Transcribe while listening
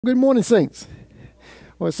Good morning, saints.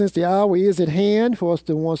 Well, since the hour is at hand for us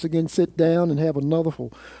to once again sit down and have another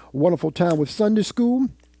wonderful time with Sunday school,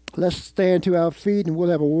 let's stand to our feet and we'll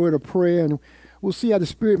have a word of prayer and we'll see how the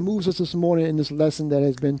Spirit moves us this morning in this lesson that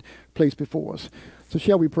has been placed before us. So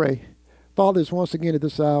shall we pray? Father, it's once again at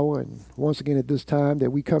this hour and once again at this time that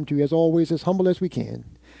we come to you as always as humble as we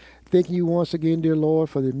can. Thanking you once again, dear Lord,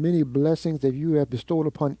 for the many blessings that you have bestowed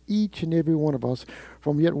upon each and every one of us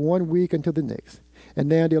from yet one week until the next. And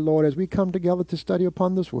now, dear Lord, as we come together to study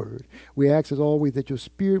upon this word, we ask as always that your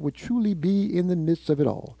Spirit would truly be in the midst of it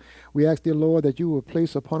all. We ask, dear Lord, that you will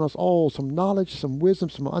place upon us all some knowledge, some wisdom,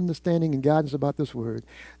 some understanding and guidance about this word,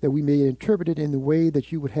 that we may interpret it in the way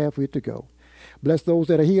that you would have for it to go. Bless those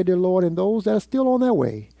that are here, dear Lord, and those that are still on their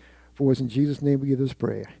way. For us in Jesus' name we give this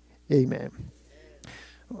prayer. Amen.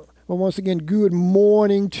 Well, once again, good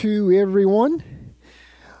morning to everyone.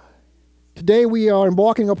 Today we are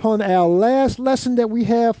embarking upon our last lesson that we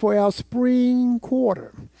have for our spring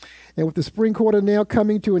quarter. And with the spring quarter now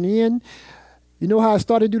coming to an end, you know how I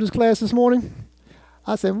started to do this class this morning?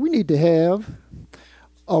 I said, we need to have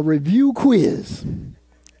a review quiz.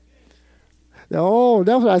 Oh,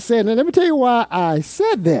 that's what I said. And let me tell you why I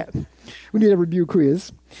said that. We need a review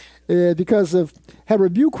quiz. Because of have a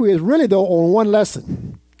review quiz really, though, on one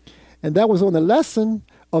lesson. And that was on the lesson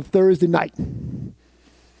of Thursday night.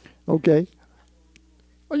 Okay.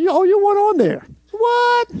 Oh, you weren't on there.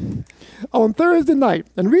 What? On Thursday night.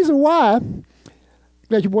 And the reason why,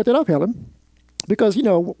 glad you brought that up, Helen, because, you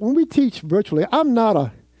know, when we teach virtually, I'm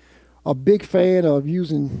not a big fan of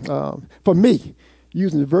using, for me,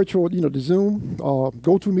 using the virtual, the Zoom or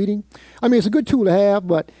GoToMeeting. I mean, it's a good tool to have,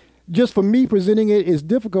 but just for me presenting it is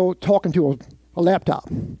difficult talking to a laptop.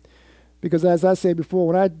 Because as I said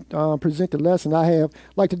before, when I present the lesson, I have,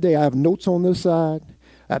 like today, I have notes on this side.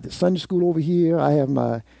 I have the Sunday school over here. I have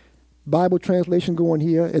my Bible translation going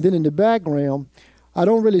here. And then in the background, I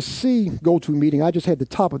don't really see GoToMeeting. I just had the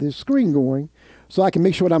top of this screen going so I can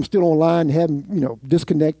make sure that I'm still online and haven't,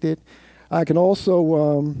 disconnected. I can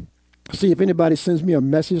also see if anybody sends me a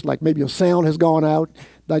message, like maybe a sound has gone out,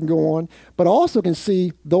 that I can go on. But I also can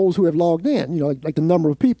see those who have logged in, like the number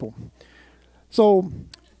of people. So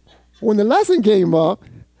when the lesson came up,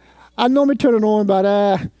 I normally turn it on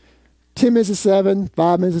about 10 minutes to 7,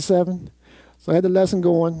 5 minutes to 7. So I had the lesson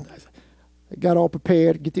going. I got all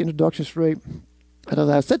prepared, get the introduction straight. And as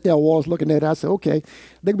I sat there, I was looking at it. I said, okay,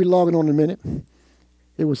 they'll be logging on in a minute.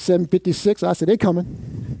 It was 7:56. I said, they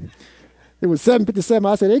coming. It was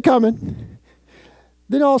 7:57. I said, they coming.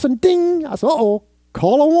 Then all of a sudden, ding. I said, uh-oh,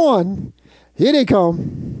 caller one. Here they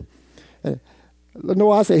come.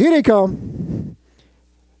 No, I said, here they come.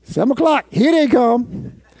 7 o'clock, here they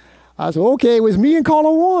come. I said, okay, it was me and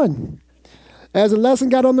caller one. As the lesson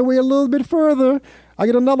got on the way a little bit further, I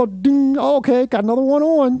get another ding. Oh, okay, got another one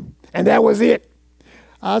on. And that was it.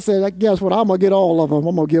 I said, guess what? I'm going to get all of them.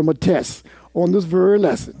 I'm going to give them a test on this very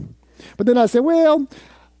lesson. But then I said, well,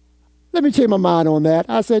 let me change my mind on that.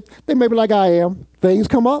 I said, they may be like I am. Things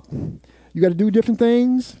come up. You got to do different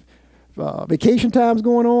things. Vacation time's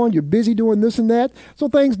going on. You're busy doing this and that. So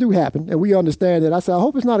things do happen, and we understand that. I said, I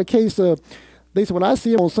hope it's not a case of, they said, when I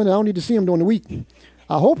see them on Sunday, I don't need to see them during the week.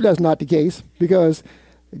 I hope that's not the case, because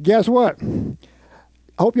guess what?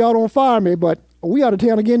 I hope y'all don't fire me, but we out of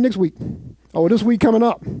town again next week, or this week coming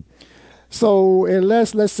up. So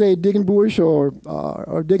unless, let's say, Diggin Bush or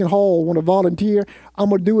Diggin Hall want to volunteer, I'm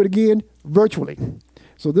going to do it again virtually.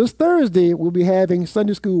 So this Thursday, we'll be having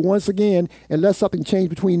Sunday school once again, unless something changed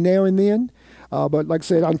between now and then. But like I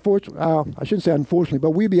said, unfortunately, I shouldn't say unfortunately,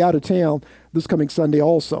 but we'll be out of town this coming Sunday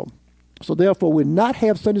also. So therefore, we'll not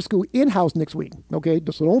have Sunday school in-house next week. Okay,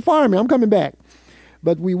 so don't fire me. I'm coming back.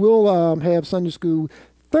 But we will have Sunday school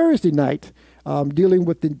Thursday night, dealing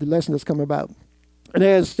with the lesson that's coming about. And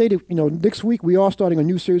as stated, next week we are starting a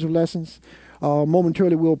new series of lessons.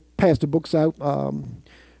 Momentarily, we'll pass the books out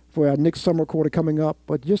for our next summer quarter coming up.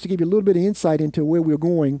 But just to give you a little bit of insight into where we're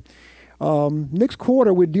going, next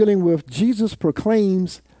quarter we're dealing with Jesus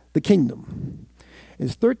Proclaims the Kingdom.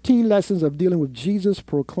 It's 13 lessons of dealing with Jesus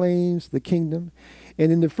proclaims the kingdom.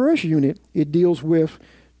 And in the first unit, it deals with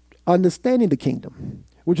understanding the kingdom,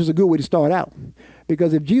 which is a good way to start out.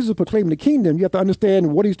 Because if Jesus is proclaiming the kingdom, you have to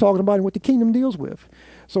understand what he's talking about and what the kingdom deals with.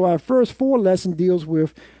 So our first 4 lessons deals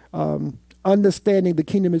with understanding the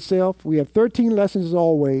kingdom itself. We have 13 lessons as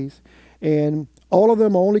always, and all of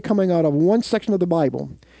them are only coming out of one section of the Bible,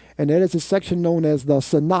 and that is a section known as the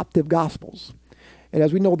Synoptic Gospels. And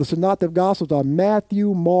as we know, the Synoptic Gospels are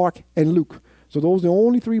Matthew, Mark, and Luke. So those are the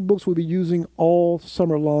only 3 books we'll be using all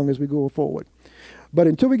summer long as we go forward. But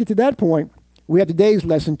until we get to that point, we have today's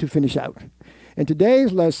lesson to finish out. And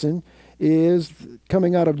today's lesson is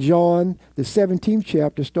coming out of John, the 17th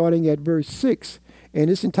chapter, starting at verse 6. And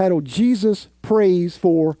it's entitled, Jesus Prays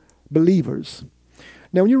for Believers.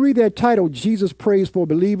 Now, when you read that title, Jesus Prays for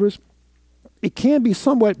Believers, it can be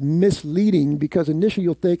somewhat misleading because initially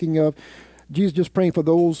you're thinking of Jesus just praying for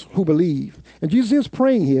those who believe. And Jesus is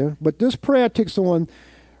praying here, but this prayer takes on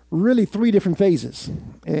really three different phases.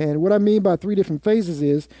 And what I mean by three different phases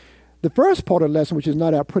is the first part of the lesson, which is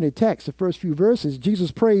not our printed text, the first few verses,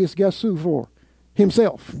 Jesus prays, guess who for?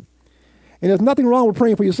 Himself. And there's nothing wrong with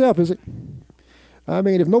praying for yourself, is it? I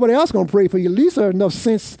mean, if nobody else is going to pray for you, at least there's enough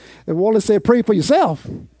sense that Wallace said, pray for yourself.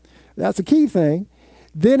 That's the key thing.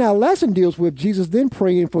 Then our lesson deals with Jesus then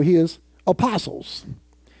praying for his apostles.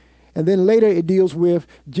 And then later it deals with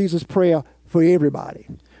Jesus' prayer for everybody.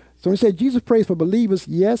 So when he said Jesus prays for believers,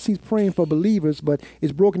 yes, he's praying for believers, but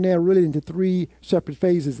it's broken down really into three separate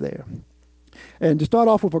phases there. And to start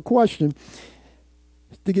off with a question,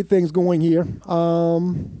 to get things going here,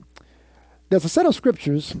 there's a set of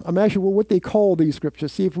scriptures. I'm actually what they call these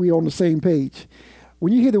scriptures. See if we're on the same page.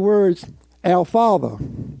 When you hear the words, Our Father,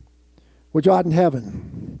 which art in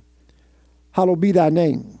heaven, hallowed be thy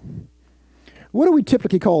name. What do we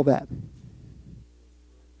typically call that?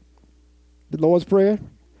 The Lord's Prayer?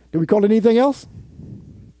 Do we call it anything else?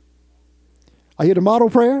 I hear the model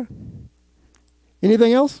prayer.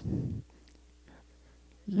 Anything else?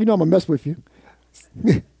 You know I'm going to mess with you.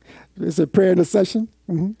 It's a prayer in a session.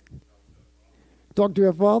 Mm-hmm. Talk to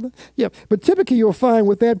your Father. Yeah, but typically you'll find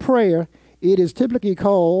with that prayer, it is typically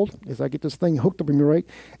called, as I get this thing hooked up in me right,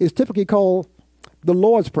 it's typically called the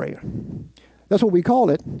Lord's Prayer. That's what we call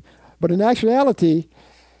it. But in actuality,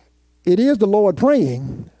 it is the Lord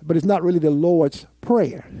praying, but it's not really the Lord's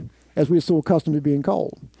Prayer, as we're so accustomed to being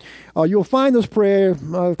called. You'll find this prayer,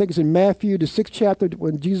 I think it's in Matthew, the 6th chapter,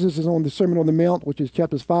 when Jesus is on the Sermon on the Mount, which is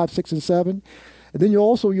chapters 5, 6, and 7. And then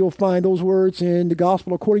you'll find those words in the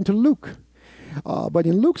Gospel according to Luke. But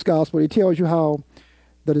in Luke's Gospel, it tells you how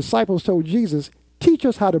the disciples told Jesus, teach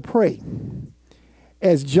us how to pray.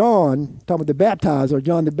 As John, talking about the baptizer,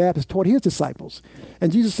 John the Baptist taught his disciples.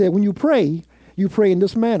 And Jesus said, when you pray in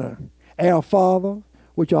this manner, Our Father,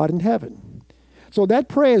 which art in heaven. So that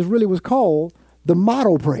prayer really was called the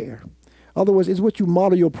model prayer. In other words, it's what you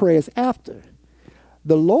model your prayers after.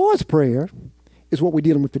 The Lord's Prayer is what we're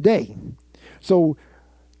dealing with today. So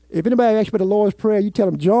if anybody asks you about the Lord's Prayer, you tell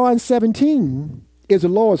them John 17 is the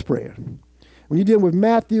Lord's Prayer. When you're dealing with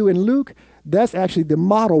Matthew and Luke, that's actually the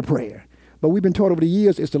model prayer. But we've been taught over the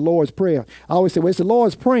years it's the Lord's Prayer. I always say, well, it's the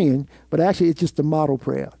Lord's praying, but actually it's just the model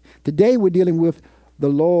prayer. Today we're dealing with the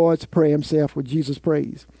Lord's Prayer himself, what Jesus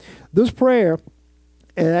prays. This prayer,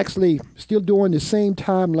 and actually still doing the same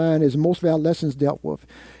timeline as most of our lessons dealt with.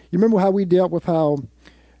 You remember how we dealt with how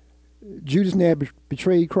Judas now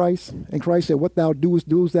betrayed Christ, and Christ said, what thou doest,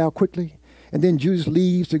 doest thou quickly. And then Judas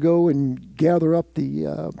leaves to go and gather up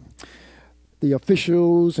the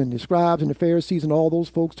officials and the scribes and the Pharisees and all those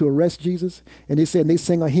folks to arrest Jesus. And they said, and they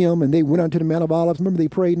sang a hymn, and they went unto the Mount of Olives. Remember, they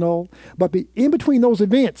prayed and all. But in between those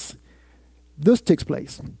events, this takes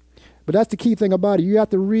place. But that's the key thing about it. You have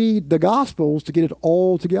to read the Gospels to get it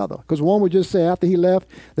all together. Because one would just say after he left,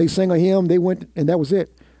 they sang a hymn, they went, and that was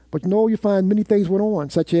it. But no, you find many things went on,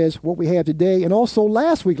 such as what we have today, and also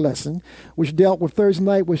last week's lesson, which dealt with Thursday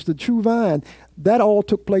night, which the true vine. That all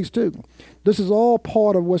took place too. This is all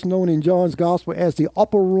part of what's known in John's Gospel as the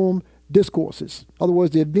upper room discourses. In other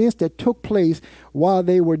words, the events that took place while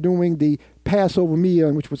they were doing the Passover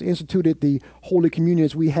meal, which was instituted the Holy Communion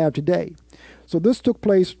as we have today. So this took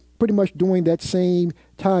place pretty much during that same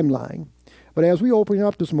timeline. But as we open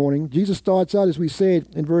up this morning, Jesus starts out, as we said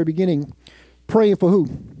in the very beginning, praying for who?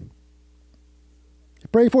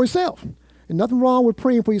 Praying for himself. And nothing wrong with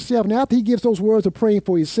praying for yourself. And after he gives those words of praying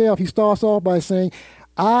for himself, he starts off by saying,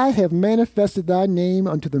 I have manifested thy name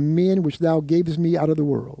unto the men which thou gavest me out of the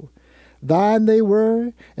world. Thine they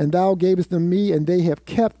were, and thou gavest them me, and they have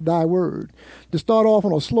kept thy word. To start off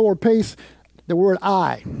on a slower pace, the word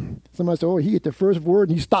I. Somebody said, oh, he hit the first word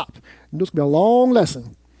and he stopped. And this will be a long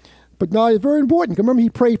lesson. But no, it's very important. Remember, he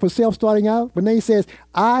prayed for self starting out, but then he says,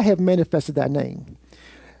 I have manifested thy name.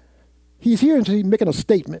 He's here and making a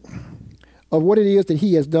statement of what it is that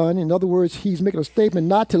he has done. In other words, he's making a statement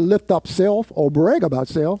not to lift up self or brag about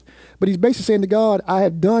self, but he's basically saying to God, I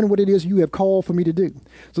have done what it is you have called for me to do.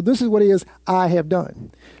 So this is what it is I have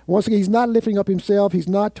done. Once again, he's not lifting up himself. He's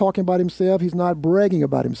not talking about himself. He's not bragging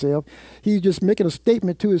about himself. He's just making a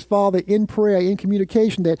statement to his Father in prayer, in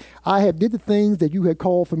communication, that I have did the things that you had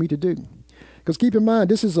called for me to do. Because keep in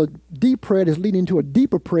mind, this is a deep prayer that's leading into a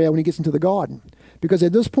deeper prayer when he gets into the garden. Because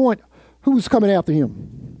at this point, who's coming after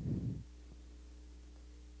him?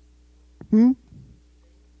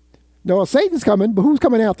 No, Satan's coming, but who's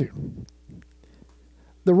coming after him?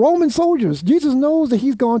 The Roman soldiers. Jesus knows that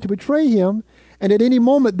he's going to betray him, and at any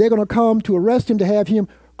moment they're going to come to arrest him to have him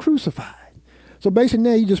crucified. So basically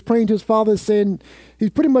now he's just praying to his Father, saying he's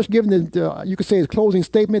pretty much giving you could say his closing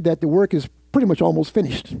statement that the work is pretty much almost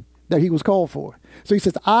finished, that he was called for. So he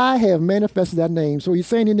says, I have manifested thy name. So he's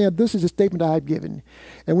saying in there, this is the statement I have given.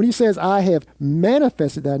 And when he says, I have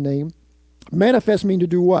manifested thy name, manifest means to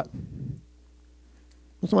do what?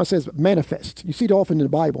 When somebody says manifest, you see it often in the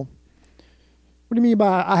Bible. What do you mean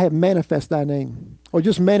by I have manifest thy name? Or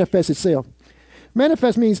just manifest itself?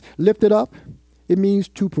 Manifest means lifted up. It means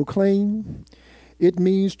to proclaim. It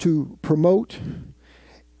means to promote.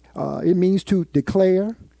 It means to declare.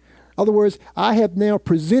 In other words, I have now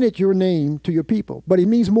presented your name to your people. But it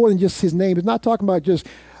means more than just his name. It's not talking about just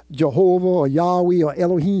Jehovah or Yahweh or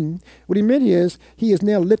Elohim. What he meant is he has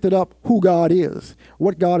now lifted up who God is,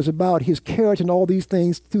 what God is about, his character and all these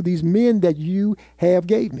things through these men that you have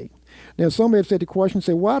gave me. Now, some have said the question,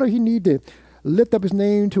 say, why do he need to lift up his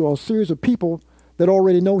name to a series of people that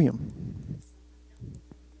already know him?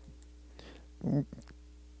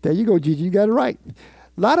 There you go, Gigi. You got it right.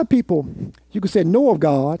 A lot of people, you could say, know of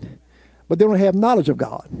God, but they don't have knowledge of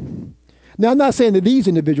God. Now, I'm not saying that these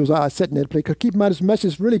individuals are setting that place, because keep in mind, this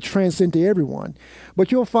message really transcends to everyone.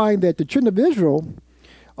 But you'll find that the children of Israel,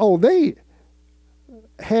 they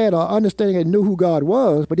had an understanding and knew who God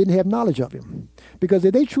was, but didn't have knowledge of him. Because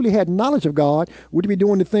if they truly had knowledge of God, would they be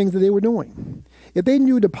doing the things that they were doing? If they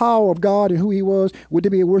knew the power of God and who he was, would they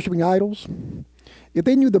be worshiping idols? If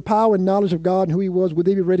they knew the power and knowledge of God and who he was, would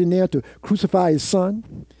they be ready now to crucify his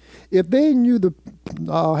son? If they knew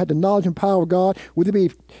had the knowledge and power of God, would they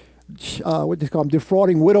be what they call them,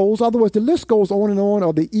 defrauding widows? Otherwise, the list goes on and on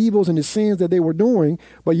of the evils and the sins that they were doing,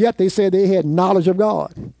 but yet they said they had knowledge of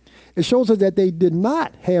God. It shows us that they did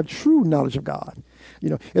not have true knowledge of God.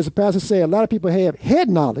 You know, as the pastor said, a lot of people have head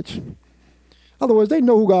knowledge. In other words, they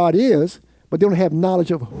know who God is, but they don't have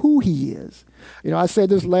knowledge of who he is. You know, I said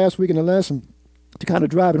this last week in the lesson to kind of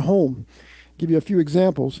drive it home, give you a few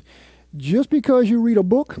examples. Just because you read a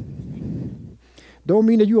book don't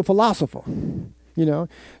mean that you're a philosopher. You know,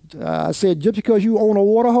 I said just because you own a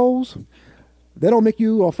water hose, that don't make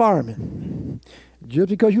you a fireman. Just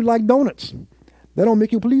because you like donuts, that don't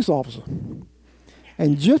make you a police officer.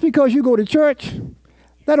 And just because you go to church,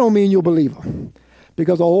 that don't mean you're a believer.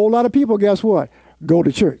 Because a whole lot of people, guess what? Go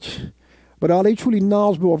to church. But are they truly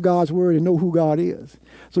knowledgeable of God's word and know who God is?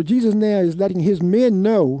 So Jesus now is letting his men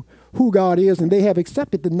know who God is, and they have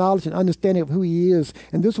accepted the knowledge and understanding of who he is.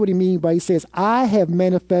 And this is what he means by he says, I have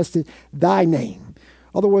manifested thy name.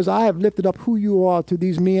 In other words, I have lifted up who you are to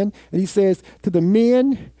these men. And he says, to the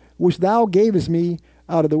men which thou gavest me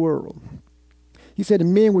out of the world. He said, the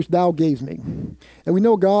men which thou gavest me. And we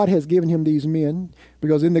know God has given him these men,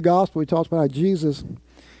 because in the gospel he talks about how Jesus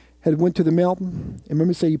had went to the mountain. And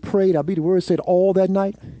remember, he prayed, I believe the word said all that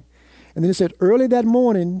night. And then it said, early that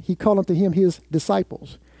morning, he called unto him his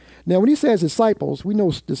disciples. Now, when he says disciples, we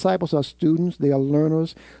know disciples are students, they are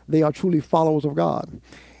learners, they are truly followers of God.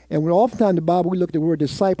 And when oftentimes in the Bible we look at the word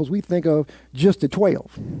disciples, we think of just the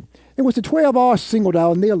 12. In which the 12 are singled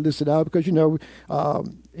out and they're listed out because, you know,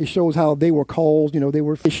 it shows how they were called. You know, they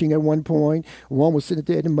were fishing at one point. One was sitting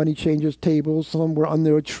there at the money changers' tables. Some were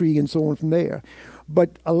under a tree and so on from there.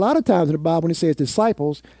 But a lot of times in the Bible when it says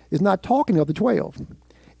disciples, it's not talking of the 12.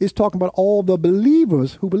 It's talking about all the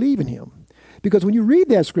believers who believe in him. Because when you read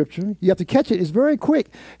that scripture, you have to catch it. It's very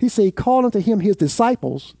quick. He said, call unto him his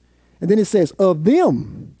disciples. And then it says, of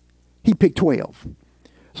them, he picked 12.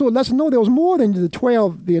 So it lets us know there was more than the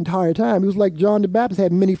 12 the entire time. It was like John the Baptist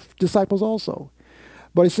had many disciples also.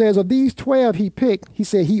 But it says of these 12 he picked, he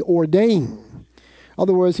said he ordained. In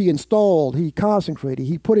other words, he installed, he consecrated,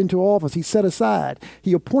 he put into office, he set aside.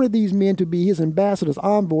 He appointed these men to be his ambassadors,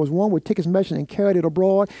 envoys. One would take his message and carry it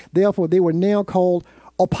abroad. Therefore, they were now called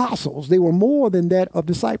apostles. They were more than that of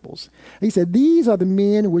disciples. He said, these are the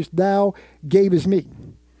men which thou gavest me.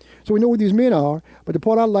 So we know what these men are, but the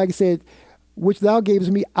part I like, he said, which thou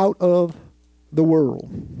gavest me out of the world.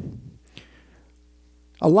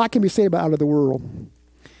 A lot can be said about out of the world.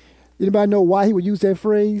 Anybody know why he would use that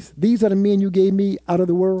phrase? These are the men you gave me out of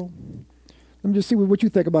the world. Let me just see what you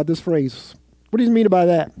think about this phrase. What does he mean by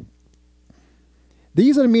that?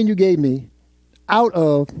 These are the men you gave me out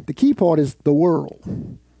of, the key part is the world.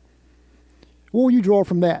 What will you draw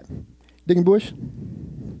from that? Digging Bush?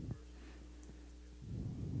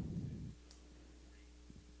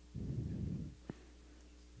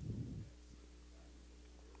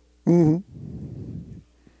 Mm-hmm.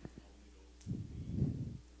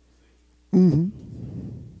 Mm-hmm.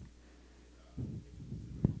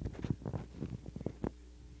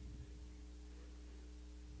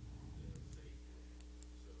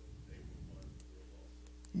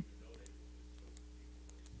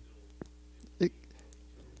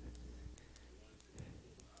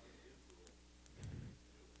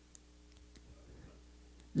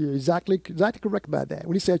 You're exactly correct about that.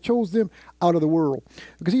 When he said, chose them out of the world.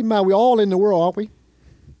 Because keep in mind, we're all in the world, aren't we?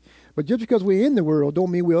 But just because we're in the world don't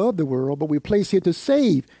mean we're of the world, but we're placed here to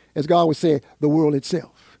save, as God would say, the world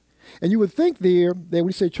itself. And you would think there that when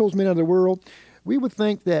he said chose men out of the world, we would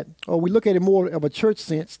think that, or we look at it more of a church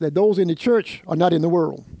sense, that those in the church are not in the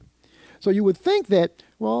world. So you would think that,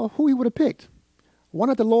 well, who he would have picked? Why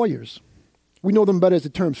not the lawyers? We know them better as the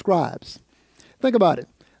term scribes. Think about it.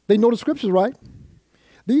 They know the scriptures, right?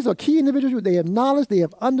 These are key individuals. They have knowledge. They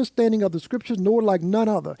have understanding of the scriptures, know it like none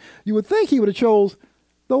other. You would think he would have chose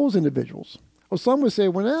those individuals. Or some would say,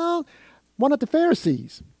 well, why not the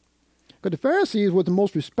Pharisees? Because the Pharisees were the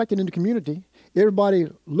most respected in the community. Everybody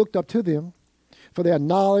looked up to them for their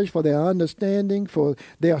knowledge, for their understanding, for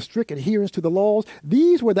their strict adherence to the laws.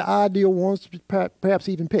 These were the ideal ones to perhaps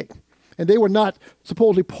even pick. And they were not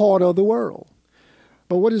supposedly part of the world.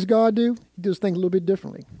 But what does God do? He does things a little bit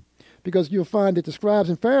differently. Because you'll find that the scribes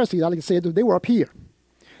and Pharisees, I like to say, they were up here.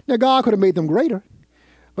 Now, God could have made them greater.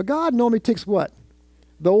 But God normally takes what?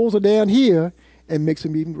 Those are down here and makes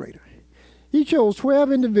them even greater. He chose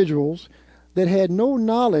 12 individuals that had no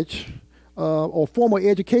knowledge or formal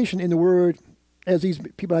education in the word as these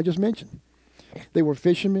people I just mentioned. They were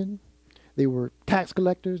fishermen. They were tax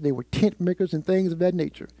collectors. They were tent makers and things of that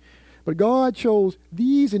nature. But God chose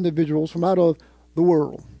these individuals from out of the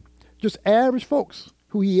world, just average folks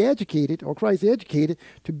who he educated, or Christ educated,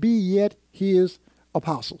 to be yet his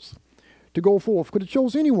apostles, to go forth. Could have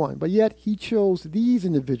chose anyone, but yet he chose these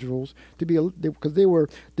individuals to be, because they were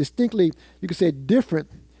distinctly, you could say, different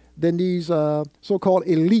than these so-called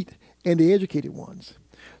elite and the educated ones.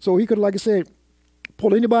 So he could, like I said,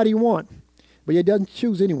 pull anybody he want, but he doesn't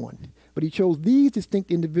choose anyone. But he chose these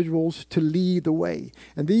distinct individuals to lead the way.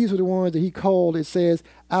 And these are the ones that he called, it says,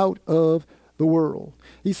 out of the world.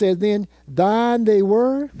 He says, then, thine they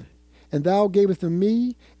were, and thou gavest them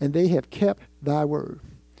me, and they have kept thy word.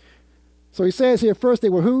 So he says here, first they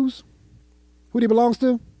were whose? Who they belongs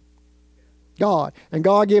to? God. And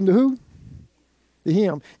God gave them to who? To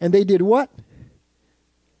him. And they did what?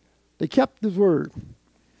 They kept his word.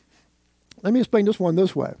 Let me explain this one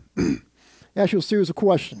this way. Ask you a series of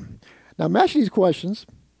questions. Now, I'm asking these questions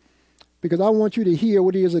because I want you to hear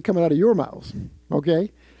what it is that's coming out of your mouths,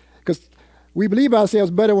 okay? Because we believe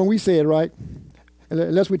ourselves better when we say it, right?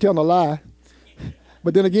 Unless we're telling a lie.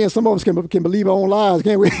 But then again, some of us can believe our own lies,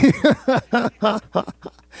 can't we?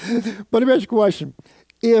 But let me ask you a question.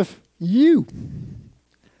 If you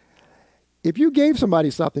gave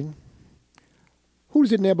somebody something, who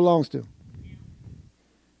does it now belongs to?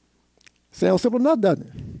 Sounds simple enough, doesn't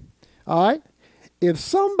it? All right? If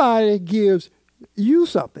somebody gives you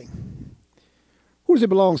something, who does it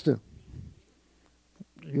belongs to?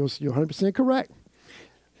 You're 100% correct.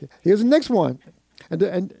 Here's the next one.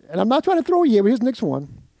 And I'm not trying to throw you here, but here's the next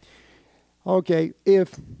one. Okay,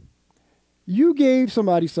 if you gave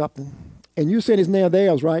somebody something and you said it's now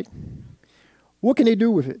theirs, right? What can they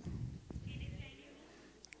do with it?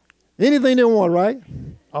 Anything they want, right?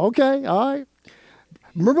 Okay, all right.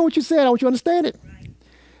 Remember what you said. I want you to understand it.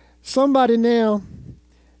 Somebody now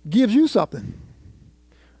gives you something.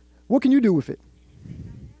 What can you do with it?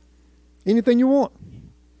 Anything you want.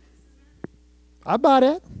 I buy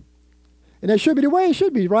that. And that should be the way it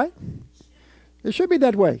should be, right? It should be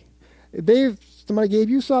that way. If somebody gave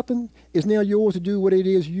you something, it's now yours to do what it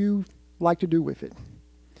is you like to do with it.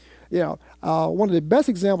 Yeah. One of the best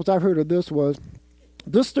examples I've heard of this was,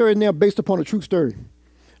 this story now based upon a true story.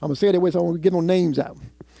 I'm going to say it that way so I don't get no names out.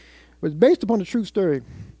 But it's based upon a true story.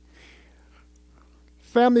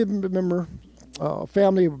 Family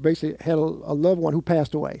basically had a loved one who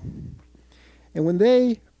passed away. And when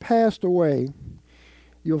they passed away,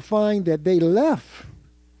 you'll find that they left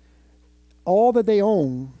all that they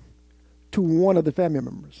owned to one of the family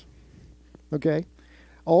members. Okay?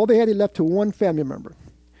 All they had, they left to one family member.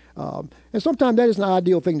 And sometimes that is an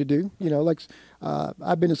ideal thing to do. You know, like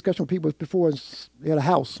I've been in discussion with people before at a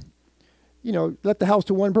house. You know, let the house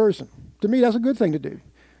to one person. To me, that's a good thing to do.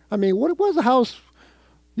 I mean, what was a house?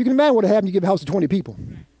 You can imagine what would happen if you give a house to 20 people.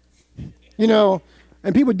 You know,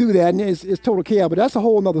 and people do that, and it's total chaos, but that's a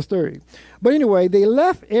whole other story. But anyway, they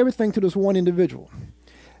left everything to this one individual.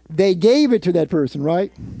 They gave it to that person,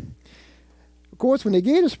 right? Of course, when they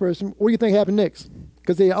gave this person, what do you think happened next?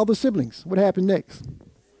 Because they had other siblings. What happened next?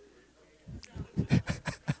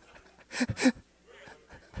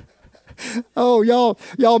 Oh,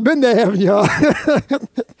 y'all been there, haven't y'all?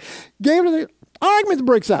 Gave it, the argument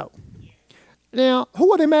breaks out. Now,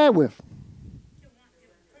 who are they mad with?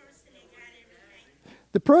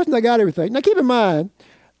 The person that got everything. Now, keep in mind,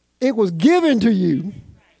 it was given to you,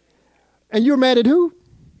 and you're mad at who?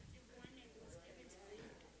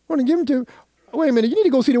 Want to give them to, wait a minute, you need to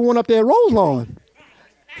go see the one up there at Roselawn.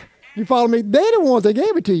 You follow me? They're the ones that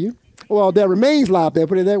gave it to you. Well, there remains life there,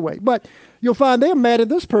 put it that way. But you'll find they're mad at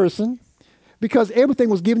this person because everything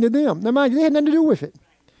was given to them. Now, mind you, they had nothing to do with it.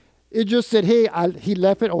 It just said, hey, he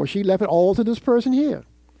left it or she left it all to this person here.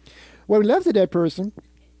 When we left it to that person,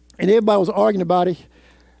 and everybody was arguing about it,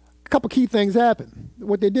 a couple key things happened.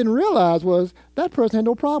 What they didn't realize was that person had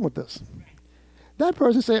no problem with this. That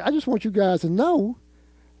person said, I just want you guys to know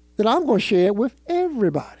that I'm going to share it with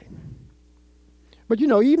everybody. But, you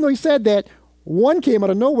know, even though he said that, one came out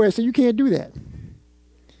of nowhere and said, you can't do that.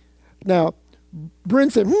 Now,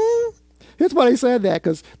 Brent said, here's why they said that,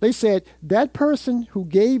 because they said that person who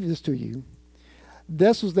gave this to you,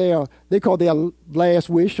 this was they called their last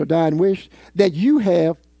wish or dying wish, that you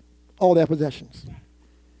have all their possessions.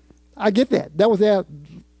 I get that. That was their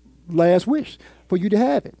last wish, for you to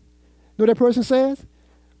have it. You know what that person says?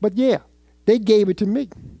 But yeah, they gave it to me.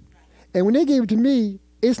 And when they gave it to me,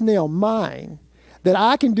 it's now mine, that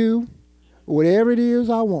I can do whatever it is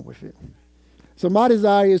I want with it. So my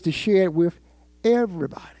desire is to share it with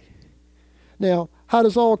everybody. Now, how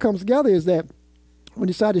this all comes together is that when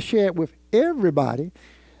they decided to share it with everybody,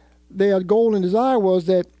 their goal and desire was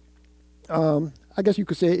that, I guess you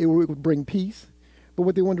could say it would bring peace. But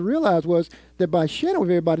what they wanted to realize was that by sharing it with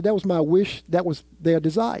everybody, that was my wish, that was their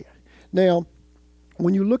desire. Now,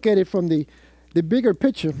 when you look at it from the bigger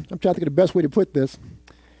picture, I'm trying to think of the best way to put this,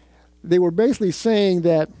 they were basically saying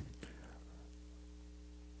that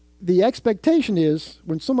the expectation is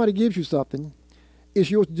when somebody gives you something, it's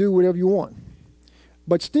yours to do whatever you want.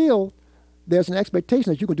 But still, there's an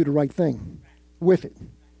expectation that you can do the right thing with it.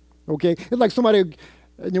 Okay? It's like somebody,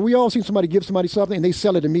 we all seen somebody give somebody something and they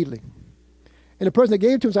sell it immediately. And the person that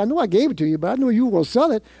gave it to him said, I know I gave it to you, but I knew you were going to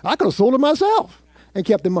sell it. I could have sold it myself and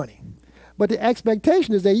kept the money. But the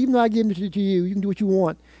expectation is that even though I give it to you, you can do what you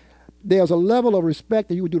want. There's a level of respect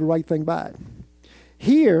that you would do the right thing by it.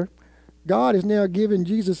 Here, God is now giving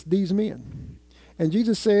Jesus these men. And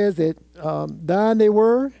Jesus says that thine they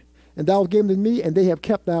were, and thou hast given them to me, and they have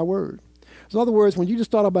kept thy word. So in other words, when you just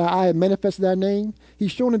start about I have manifested thy name,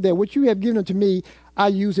 he's showing them that what you have given unto me, I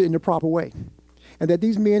use it in the proper way. And that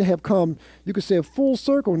these men have come, you could say, a full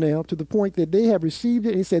circle now to the point that they have received it,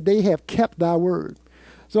 and he said they have kept thy word.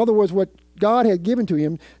 So in other words, what God had given to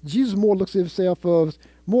him, Jesus more looks at himself as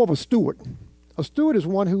more of a steward. A steward is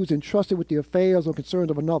one who's entrusted with the affairs or concerns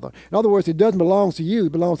of another. In other words, it doesn't belong to you,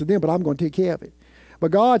 it belongs to them, but I'm going to take care of it.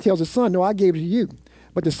 But God tells the son, no, I gave it to you.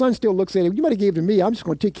 But the son still looks at it, you might have gave it to me, I'm just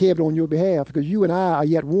going to take care of it on your behalf because you and I are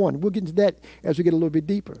yet one. We'll get into that as we get a little bit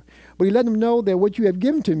deeper. But he let them know that what you have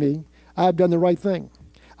given to me, I have done the right thing.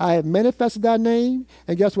 I have manifested thy name,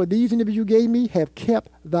 and guess what? These individuals you gave me have kept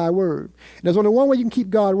thy word. And there's only one way you can keep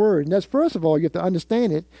God's word, and that's first of all, you have to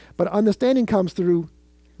understand it, but understanding comes through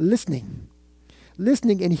listening.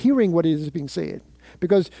 Listening and hearing what is being said.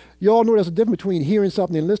 Because you all know there's a difference between hearing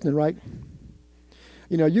something and listening, right?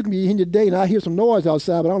 You know, you can be in your day and I hear some noise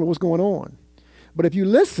outside, but I don't know what's going on. But if you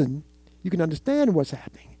listen, you can understand what's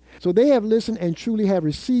happening. So they have listened and truly have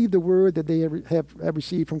received the word that they have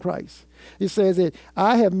received from Christ. It says that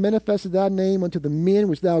I have manifested thy name unto the men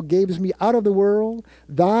which thou gavest me out of the world.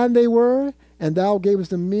 Thine they were, and thou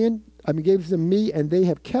gavest them gavest them me, and they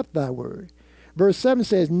have kept thy word. Verse 7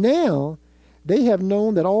 says, now they have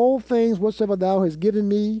known that all things whatsoever thou hast given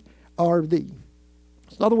me are of thee.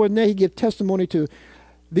 So in other words, now he gives testimony to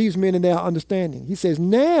these men in their understanding. He says,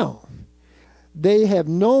 now they have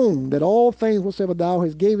known that all things whatsoever thou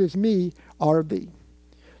hast gavest me are of thee.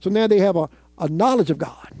 So now they have a knowledge of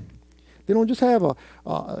God. They don't just have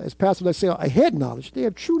as pastors let's say, a head knowledge. They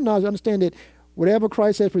have true knowledge. Understand that whatever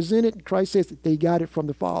Christ has presented, Christ says that they got it from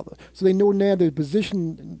the Father. So they know now the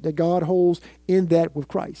position that God holds in that with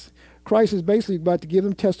Christ. Christ is basically about to give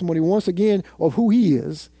them testimony once again of who he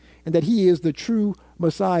is and that he is the true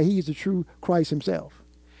Messiah. He is the true Christ himself.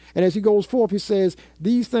 And as he goes forth, he says,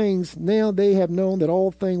 these things now they have known that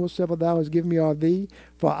all things whatsoever thou hast given me are of thee,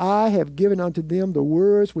 for I have given unto them the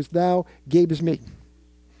words which thou gavest me.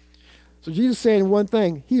 So Jesus saying one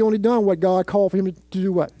thing, he only done what God called for him to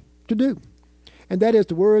do what? To do. And that is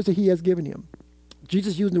the words that he has given him.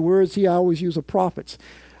 Jesus using the words he always used of prophets.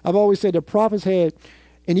 I've always said the prophets had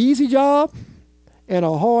an easy job and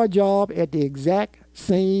a hard job at the exact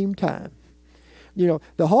same time. You know,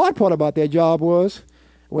 the hard part about their job was,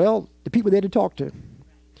 well, the people they had to talk to.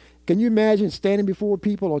 Can you imagine standing before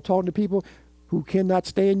people or talking to people who cannot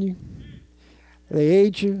stand you? They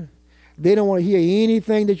hate you. They don't want to hear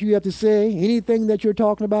anything that you have to say, anything that you're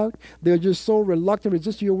talking about. They're just so reluctant to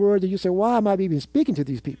resist your word that you say, why am I even speaking to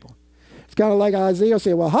these people? It's kind of like Isaiah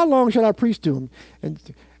said, well, how long shall I preach to them? And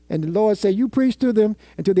And the Lord said, you preach to them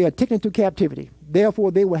until they are taken into captivity.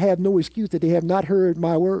 Therefore, they will have no excuse that they have not heard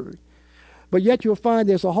my word. But yet you'll find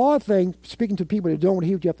there's a hard thing speaking to people that don't want to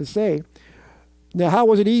hear what you have to say. Now, how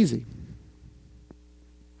was it easy?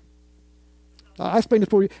 I explained this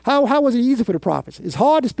for you. How was it easy for the prophets? It's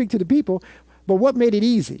hard to speak to the people, but what made it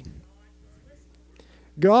easy?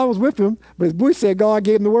 God was with them, but as Bush said, God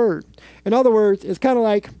gave him the word. In other words, it's kind of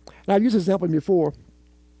like, and I've used this example before.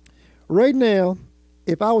 Right now,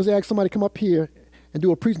 if I was to ask somebody to come up here and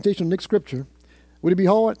do a presentation on the next scripture, would it be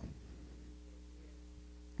hard?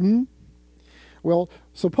 Well,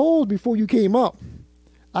 suppose before you came up,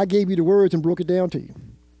 I gave you the words and broke it down to you.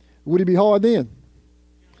 Would it be hard then?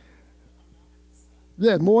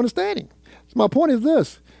 Yeah, more understanding. So my point is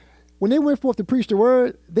this. When they went forth to preach the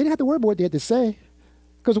word, they didn't have to worry about what they had to say,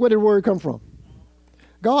 because where did the word come from?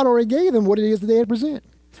 God already gave them what it is that they had to present.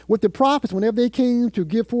 With the prophets, whenever they came to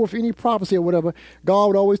give forth any prophecy or whatever, God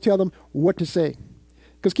would always tell them what to say.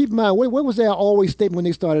 Because keep in mind, what was their always statement when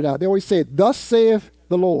they started out? They always said, thus saith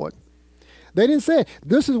the Lord. They didn't say,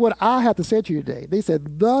 this is what I have to say to you today. They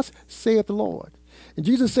said, thus saith the Lord. And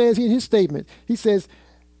Jesus says in his statement, he says,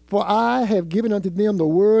 for I have given unto them the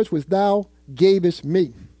words which thou gavest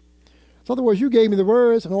me. So in other words, you gave me the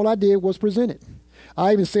words, and all I did was present it.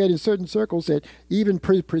 I even said in certain circles that even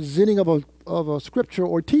presenting of a scripture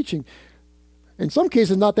or teaching, in some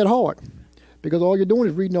cases, not that hard, because all you're doing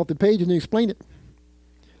is reading off the page and you explain it.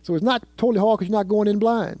 So it's not totally hard because you're not going in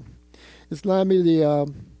blind. It's like me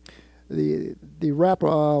the rapper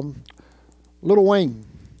Lil Wayne.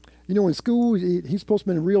 You know, in school he's supposed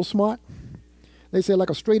to be real smart. They said like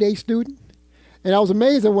a straight A student. And I was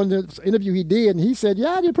amazed at one interview he did, and he said,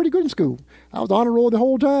 yeah, I did pretty good in school. I was on the roll the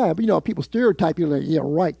whole time. But, you know, people stereotype you like, yeah,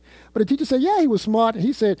 right. But the teacher said, yeah, he was smart. And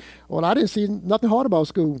he said, well, I didn't see nothing hard about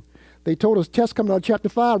school. They told us test coming out of chapter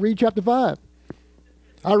 5, read chapter 5.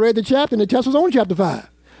 I read the chapter, and the test was on chapter 5.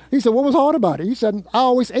 He said, what was hard about it? He said, I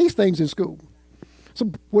always ace things in school.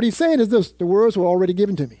 So what he's saying is this, the words were already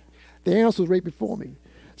given to me. The answer was right before me.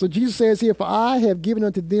 So Jesus says here, for I have given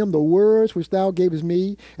unto them the words which thou gavest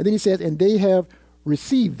me. And then he says, and they have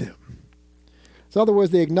received them. So in other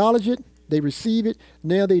words, they acknowledge it, they receive it,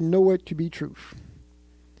 now they know it to be truth.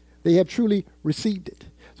 They have truly received it.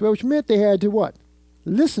 So which meant they had to what?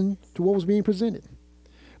 Listen to what was being presented.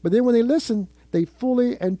 But then when they listened, they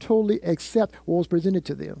fully and totally accept what was presented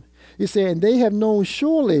to them. He said, and they have known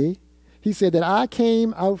surely, he said, that I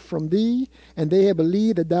came out from thee, and they have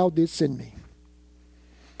believed that thou didst send me.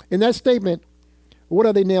 In that statement, what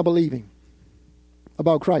are they now believing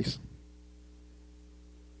about Christ?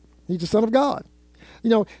 He's the Son of God. You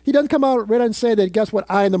know, he doesn't come out right and say that, guess what,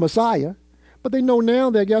 I am the Messiah. But they know now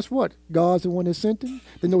that, guess what, God's the one that sent him.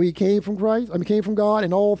 They know he came from Christ, came from God,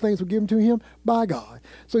 and all things were given to him by God.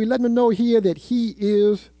 So he let them know here that he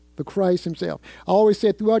is the Christ himself. I always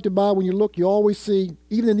said throughout the Bible, when you look, you always see,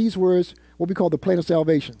 even in these words, what we call the plan of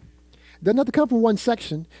salvation. It doesn't have to come from one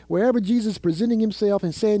section. Wherever Jesus is presenting himself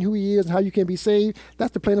and saying who he is and how you can be saved,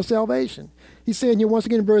 that's the plan of salvation. He's saying here once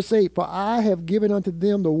again in verse 8, for I have given unto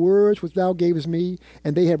them the words which thou gavest me,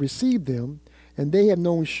 and they have received them, and they have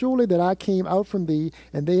known surely that I came out from thee,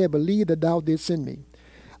 and they have believed that thou didst send me.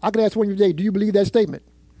 I could ask one of you today, do you believe that statement?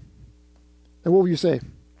 And what will you say?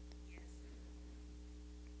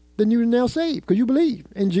 Then you're now saved, because you believe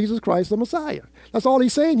in Jesus Christ the Messiah. That's all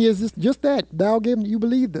he's saying here is just that. Thou give them, you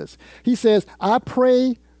believe this. He says, I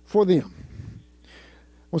pray for them.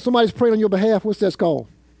 When somebody's praying on your behalf, what's that called?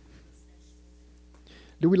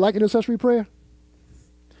 Do we like intercessory prayer?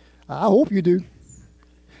 I hope you do.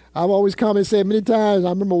 I've always come and said many times, I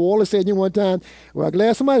remember Wallace said to you one time, well, I'm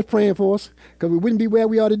glad somebody's praying for us, because we wouldn't be where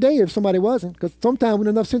we are today if somebody wasn't, because sometimes we don't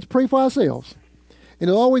have enough sense to pray for ourselves. And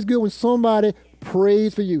it's always good when somebody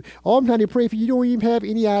prays for you. All the time they pray for you, you don't even have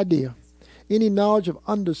any idea, any knowledge of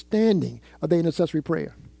understanding of the intercessory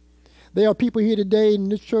prayer. There are people here today in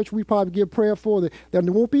this church we probably give prayer for that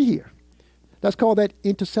won't be here. That's called that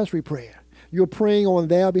intercessory prayer. You're praying on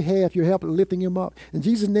their behalf. You're helping lifting them up. And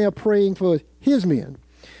Jesus is now praying for his men.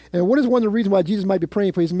 And what is one of the reasons why Jesus might be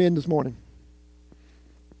praying for his men this morning?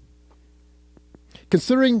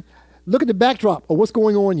 Considering, look at the backdrop of what's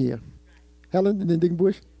going on here. Helen and then Dick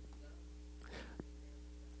Bush.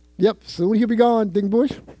 Yep, soon he'll be gone, Dick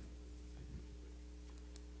Bush.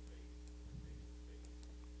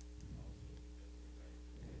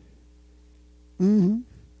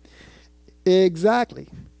 Exactly.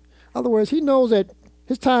 In other words, he knows that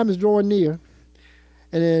his time is drawing near.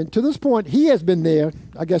 And then to this point, he has been there.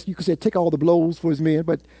 I guess you could say take all the blows for his men,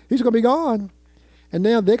 but he's going to be gone. And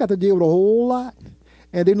now they got to deal with a whole lot.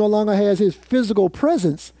 And they no longer has his physical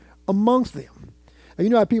presence amongst them. And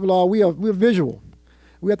you know how people are. We're visual.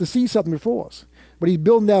 We have to see something before us. But he's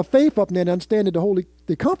building our faith up there and understand that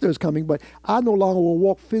the Comforter is coming, but I no longer will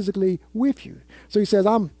walk physically with you. So he says,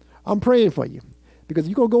 I'm praying for you because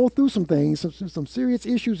you're going to go through some things, some serious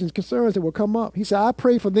issues and concerns that will come up. He said, I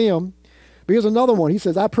pray for them. But here's another one. He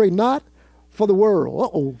says, I pray not for the world.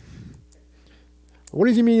 Uh-oh. What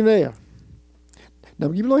does he mean there? Now,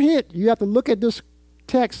 I'll give you a little hint. You have to look at this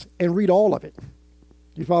text and read all of it.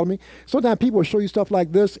 You follow me? Sometimes people will show you stuff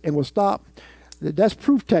like this and will stop. That's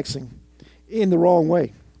proof texting in the wrong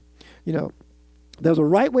way. You know, there's a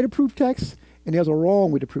right way to proof text and there's a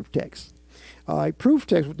wrong way to proof text. Proof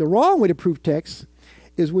text, the wrong way to proof text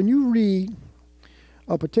is when you read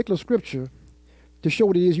a particular scripture to show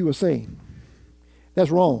what it is you are saying. That's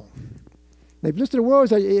wrong. Now, if you listen to the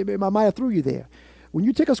words, I might have threw you there. When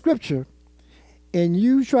you take a scripture and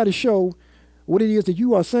you try to show what it is that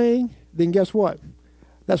you are saying, then guess what?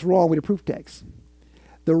 That's wrong way to proof text.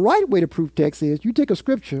 The right way to proof text is you take a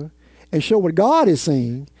scripture and show what God is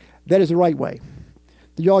saying. That is the right way.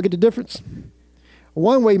 Do y'all get the difference?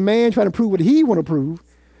 One way, man trying to prove what he want to prove,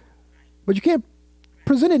 but you can't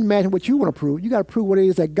present it in man what you want to prove. You got to prove what it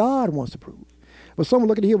is that God wants to prove. But someone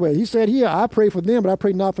look at it here where he said here, I pray for them, but I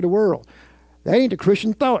pray not for the world. That ain't the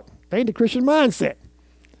Christian thought. That ain't the Christian mindset.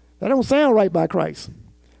 That don't sound right by Christ.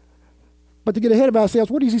 But to get ahead of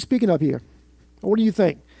ourselves, what is he speaking of here? What do you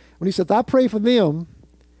think? When he says, I pray for them,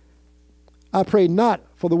 I pray not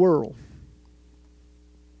for the world.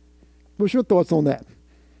 What's your thoughts on that?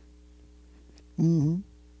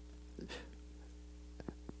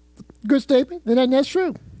 Good statement, and that's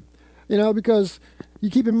true. You know, because you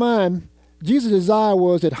keep in mind, Jesus' desire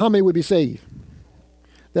was that how many would be saved?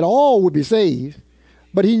 That all would be saved,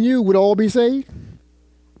 but he knew would all be saved?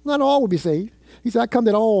 Not all would be saved. He said, I come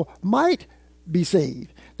that all might be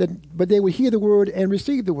saved, but they would hear the word and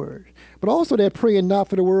receive the word. But also that praying not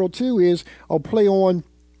for the world too is a play on,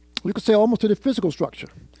 you could say almost to the physical structure.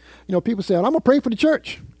 You know, people say, I'm going to pray for the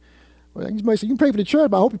church. Well, you might say, you can pray for the church,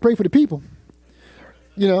 but I hope you pray for the people.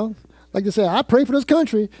 You know, like they say, I pray for this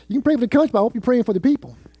country. You can pray for the country, but I hope you're praying for the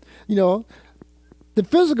people. You know, the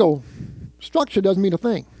physical structure doesn't mean a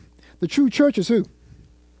thing. The true church is who?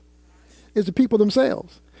 Is the people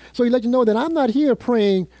themselves. So he let you know that I'm not here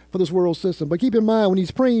praying for this world system. But keep in mind, when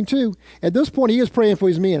he's praying too, at this point he is praying for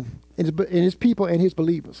his men and his people and his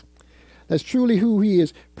believers. That's truly who he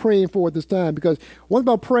is praying for at this time. Because one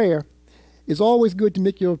about prayer, it's always good to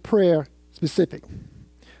make your prayer specific.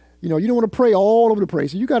 You know, you don't want to pray all over the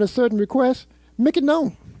place. If you got a certain request, make it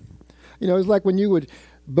known. You know, it's like when you would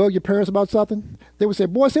bug your parents about something. They would say,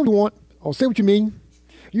 boy, say what you want, or say what you mean.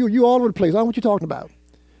 You all over the place. I don't know what you're talking about.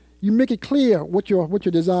 You make it clear what your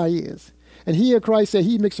desire is. And here Christ said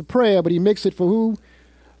he makes a prayer, but he makes it for who?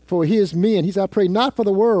 For his men. He said, I pray not for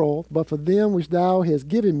the world, but for them which thou hast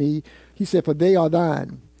given me. He said, for they are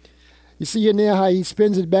thine. You see in there how he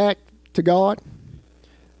spins it back to God?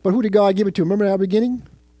 But who did God give it to? Remember at our beginning?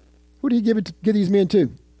 Who did he give these men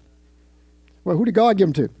to? Well, who did God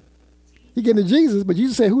give them to? He gave them to Jesus, but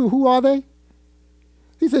Jesus said, who are they?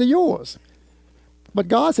 He said, they're yours. But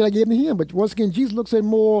God said, I gave them to him. But once again, Jesus looks at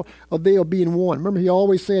more of they are being one. Remember, he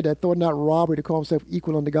always said that thought not robbery to call himself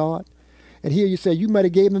equal unto God. And here you say, you might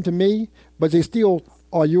have gave them to me, but they still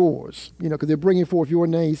are yours. You know, because they're bringing forth your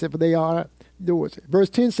name. He said, for they are yours. Verse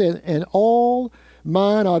 10 says, and all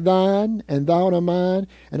mine are thine, and thou art mine,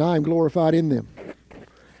 and I am glorified in them.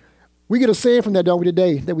 We get a saying from that, don't we,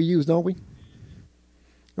 today, that we use, don't we?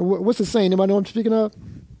 And what's the saying? Anybody know what I'm speaking of?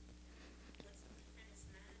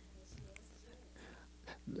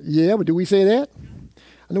 Yeah, but do we say that?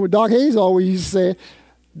 I know what Doc Hayes always used to say.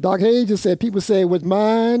 Doc Hayes just said, people say, what's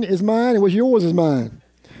mine is mine and what's yours is mine.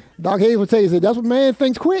 Doc Hayes would tell you, that's what man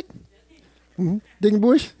thinks quick. Digging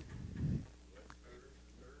bush?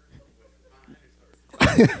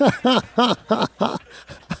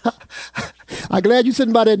 I'm glad you're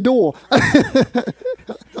sitting by that door.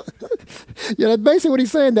 Yeah, that's basically what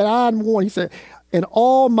he's saying, that I am one. He said, and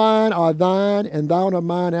all mine are thine, and thou art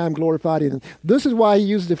mine, and I am glorified in them. This is why he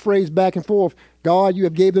uses the phrase back and forth, God, you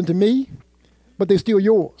have gave them to me, but they're still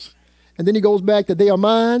yours. And then he goes back that they are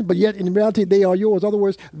mine, but yet in reality they are yours. In other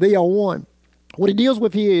words, they are one. What he deals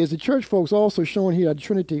with here is the church folks also showing here at the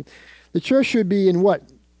Trinity. The church should be in what?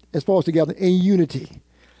 As far as together, in unity.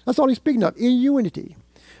 That's all he's speaking of, in unity.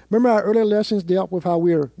 Remember our earlier lessons dealt with how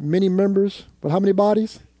we're many members, but how many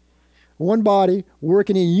bodies? One body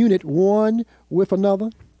working in unit, one with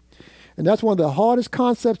another. And that's one of the hardest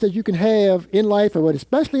concepts that you can have in life, but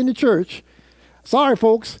especially in the church. Sorry,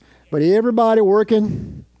 folks, but everybody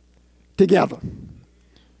working together.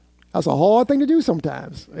 That's a hard thing to do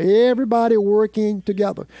sometimes. Everybody working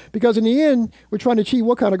together. Because in the end, we're trying to achieve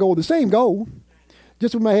what kind of goal? The same goal.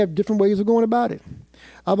 Just we might have different ways of going about it.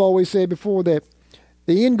 I've always said before that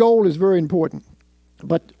the end goal is very important,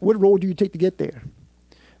 but what road do you take to get there?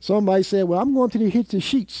 Somebody said, well, I'm going to hit the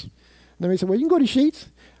Sheets. And then they said, well, you can go to Sheets,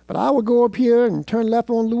 but I would go up here and turn left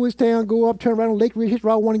on Lewistown, go up, turn right on Lake Ridge, hit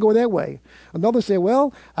Route 1 and go that way. Another said,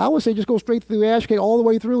 well, I would say just go straight through Ashgate all the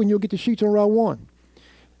way through and you'll get the Sheets on Route 1.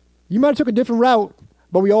 You might have took a different route,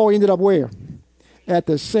 but we all ended up where? At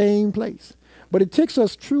the same place. But it takes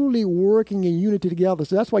us truly working in unity together.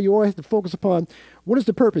 So that's why you always have to focus upon what is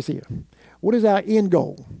the purpose here? What is our end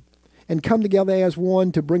goal? And come together as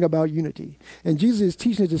one to bring about unity. And Jesus is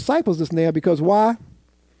teaching his disciples this now because why?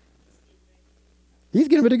 He's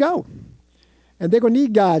getting ready to go. And they're going to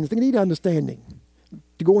need guidance. They're going to need understanding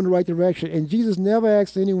to go in the right direction. And Jesus never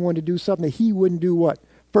asked anyone to do something that he wouldn't do what?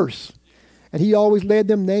 First. And he always led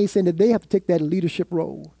them, now he's saying that they have to take that leadership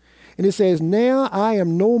role. And it says, now I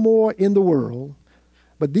am no more in the world,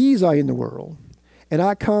 but these are in the world, and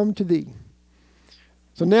I come to thee.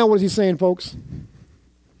 So now what is he saying, folks?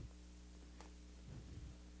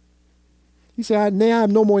 He said, now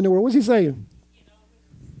I'm no more in the world. What's he saying?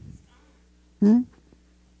 He's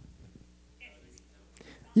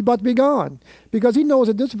about to be gone. Because he knows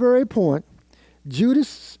at this very point,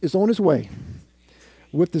 Judas is on his way.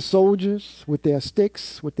 With the soldiers, with their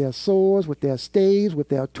sticks, with their swords, with their staves, with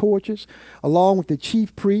their torches, along with the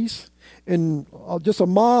chief priests, and just a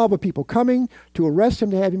mob of people coming to arrest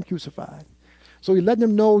him to have him crucified. So he let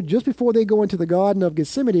them know just before they go into the Garden of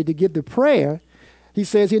Gethsemane to give the prayer, he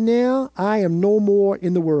says here, now I am no more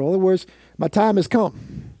in the world. In other words, my time has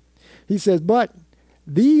come. He says, but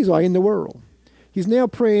these are in the world. He's now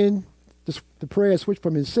praying, the prayer switched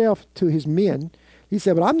from himself to his men. He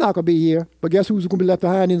said, but I'm not going to be here. But guess who's going to be left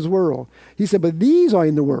behind in this world? He said, but these are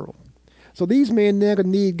in the world. So these men now going to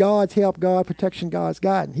need God's help, God's protection, God's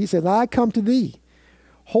guidance. He says, I come to thee,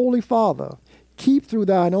 Holy Father, keep through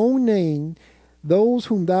thine own name those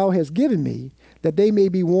whom thou hast given me, that they may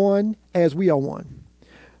be one as we are one.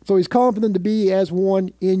 So he's calling for them to be as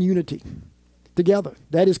one in unity, together.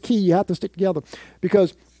 That is key. You have to stick together.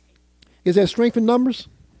 Because is there strength in numbers?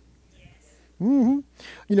 Yes. Mm-hmm.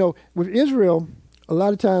 You know, with Israel, a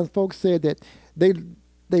lot of times folks said that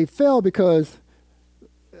they fell because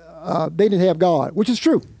they didn't have God, which is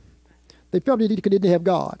true. They fell because they didn't have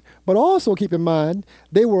God. But also keep in mind,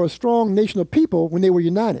 they were a strong nation of people when they were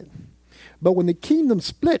united. But when the kingdom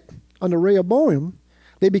split under Rehoboam,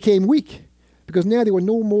 they became weak because now they were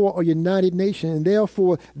no more a united nation, and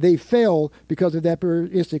therefore they fell because of that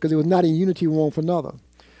instant, because it was not in unity one for another.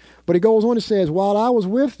 But it goes on and says, while I was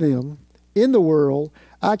with them in the world,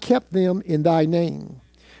 I kept them in thy name.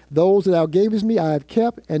 Those that thou gavest me I have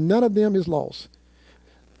kept, and none of them is lost.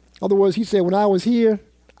 In other words, he said, when I was here,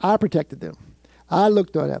 I protected them. I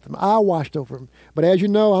looked at them. I watched over them. But as you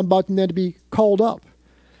know, I'm about to be called up.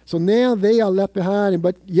 So now they are left behind,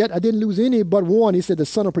 but yet I didn't lose any but one. He said, the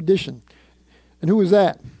son of perdition. And who is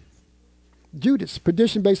that? Judas.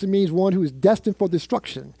 Perdition basically means one who is destined for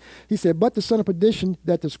destruction. He said, but the son of perdition,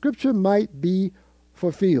 that the scripture might be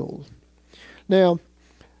fulfilled. Now,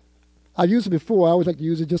 I've used it before. I always like to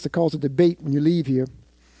use it just to cause a debate when you leave here.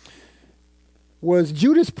 Was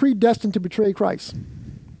Judas predestined to betray Christ?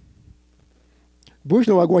 Bush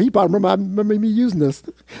knows he probably remember me using this.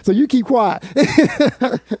 So you keep quiet.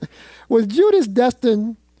 Was Judas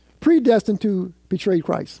predestined to betray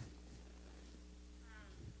Christ?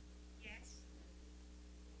 Yes.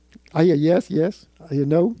 I hear yes, yes. I hear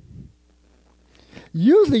no.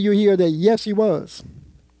 Usually you hear that yes, he was.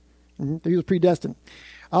 He was predestined.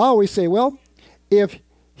 I always say, well, if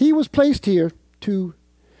he was placed here to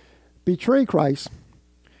betray Christ,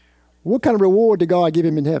 what kind of reward did God give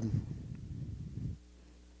him in heaven?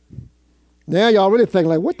 Now y'all really think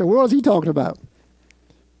like, what the world is he talking about?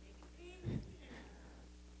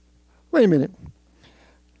 Wait a minute.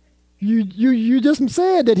 You just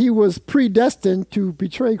said that he was predestined to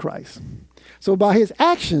betray Christ. So by his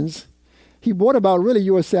actions, he brought about really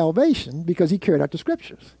your salvation because he carried out the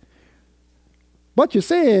scriptures. But you're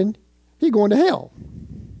saying he's going to hell.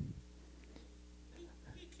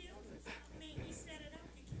 He killed him. I mean, he set it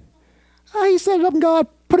up. He set it up and God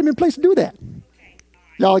put him in place to do that. Okay.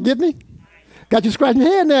 Y'all get me? Got you scratching your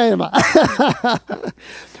head now, am I?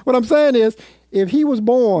 What I'm saying is, if he was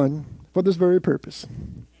born for this very purpose,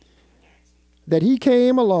 that he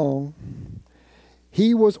came along,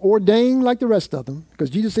 he was ordained like the rest of them, because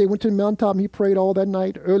Jesus said he went to the mountaintop and he prayed all that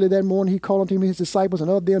night. Early that morning he called unto him his disciples, and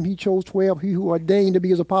of them he chose 12, he who ordained to be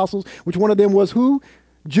his apostles, which one of them was who?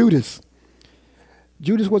 Judas.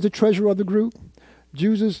 Judas was the treasurer of the group.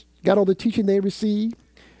 Judas got all the teaching they received.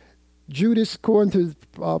 Judas, according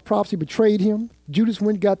to prophecy, betrayed him. Judas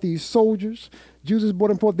went and got these soldiers Judas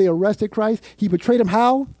brought him forth. They arrested Christ. He betrayed him.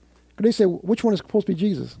 How? They said, which one is supposed to be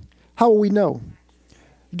Jesus? How will we know?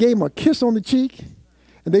 He gave him a kiss on the cheek,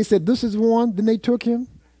 and they said, this is one. Then they took him.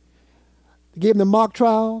 They gave him the mock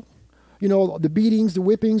trial, the beatings, the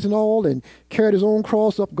whippings and all, and carried his own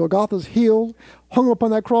cross up Golgotha's hill, hung up on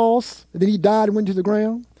that cross, and then he died and went to the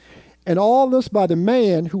ground. And all this by the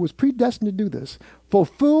man who was predestined to do this,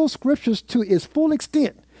 fulfilled scriptures to its full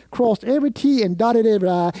extent, crossed every T and dotted every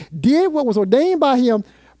I, did what was ordained by him,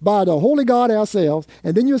 by the holy God ourselves.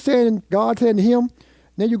 And then you're saying, God said to him,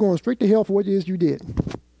 now you're going straight to hell for what it is you did.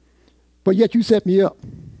 But yet you set me up.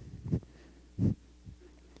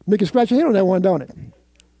 Make you scratch your head on that one, don't it?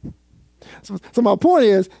 So my point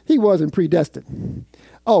is, he wasn't predestined.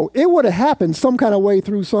 Oh, it would have happened some kind of way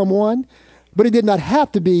through someone, but it did not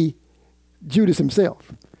have to be Judas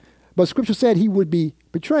himself. But Scripture said he would be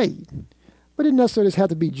betrayed. But it didn't necessarily have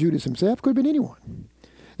to be Judas himself. It could have been anyone.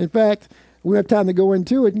 In fact, we have time to go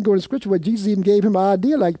into it and go to Scripture where Jesus even gave him an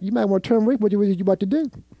idea, like, you might want to turn away from what you're about to do.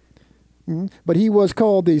 But he was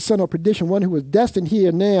called the son of perdition, one who was destined here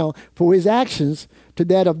and now for his actions to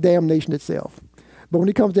that of damnation itself. But when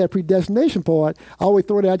it comes to that predestination part, I always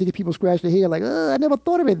throw it out to get people scratch their head like, I never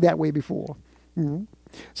thought of it that way before.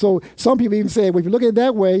 So some people even say, well, if you look at it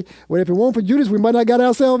that way, well, if it weren't for Judas, we might not got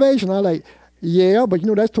our salvation. I'm like, yeah, but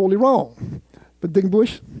that's totally wrong. But Dick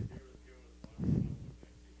Bush?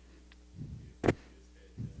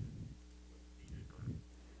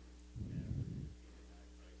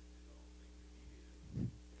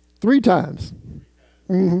 Three times.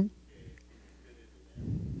 Mm-hmm.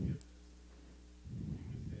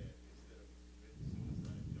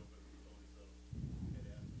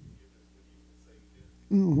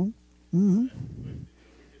 Mm-hmm. Mm-hmm.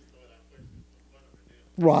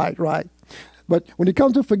 Right. But when it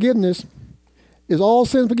comes to forgiveness, is all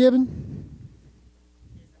sin forgiven?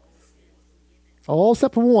 All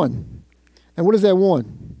except for one. And what is that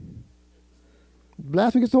one?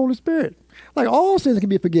 Blasphemy against the Holy Spirit. Like all sins can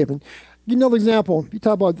be forgiven. Another example, you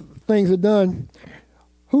talk about things that are done.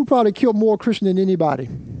 Who probably killed more Christians than anybody?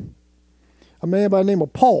 A man by the name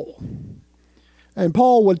of Paul. And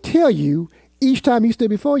Paul will tell you, each time he stood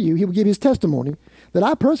before you, he would give his testimony that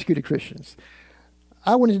I persecuted Christians.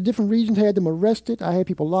 I went into different regions, had them arrested. I had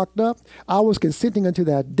people locked up. I was consenting unto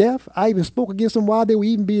their death. I even spoke against them while they were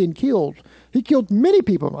even being killed. He killed many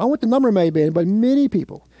people. I don't know what the number may have been, but many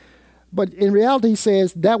people. But in reality, he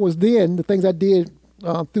says, that was then the things I did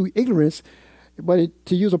through ignorance. But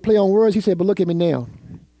to use a play on words, he said, but look at me now.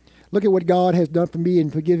 Look at what God has done for me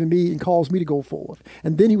and forgiven me and caused me to go forward.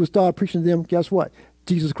 And then he would start preaching to them, guess what?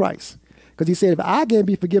 Jesus Christ. Because he said, if I can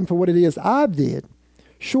be forgiven for what it is I did,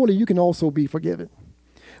 surely you can also be forgiven.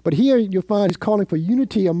 But here you'll find he's calling for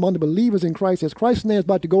unity among the believers in Christ. As Christ's name is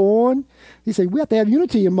about to go on, he said, we have to have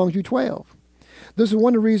unity among you 12. This is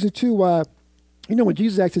one of the reasons, too, why, when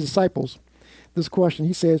Jesus asked his disciples this question,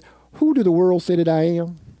 he says, who do the world say that I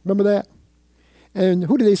am? Remember that? And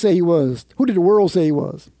who did they say he was? Who did the world say he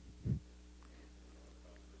was?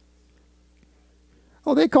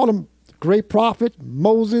 Oh, they called him great prophet,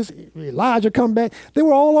 Moses, Elijah come back. They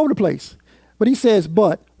were all over the place. But he says,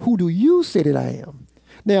 but who do you say that I am?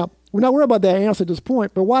 Now, we're not worried about that answer at this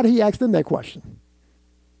point, but why did he ask them that question?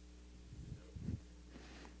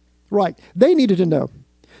 Right. They needed to know.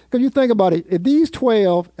 Because you think about it, if these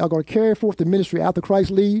 12 are going to carry forth the ministry after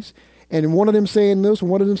Christ leaves, and one of them saying this,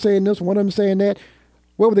 one of them saying this, one of them saying that,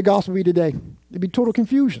 where would the gospel be today? It'd be total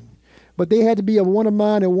confusion. But they had to be of one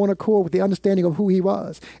mind and one accord with the understanding of who he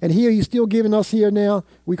was. And here he's still giving us here now,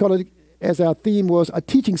 we call it, as our theme was, a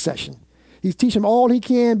teaching session. He's teaching all he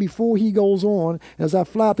can before he goes on. And as I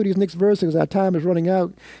fly through these next verses, our time is running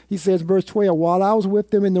out, he says, verse 12, while I was with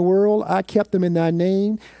them in the world, I kept them in thy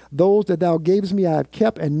name. Those that thou gavest me I have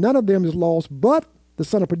kept, and none of them is lost but the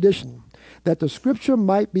son of perdition, that the scripture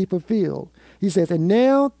might be fulfilled. He says, and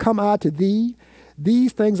now come I to thee.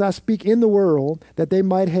 These things I speak in the world, that they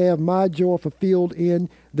might have my joy fulfilled in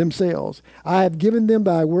themselves. I have given them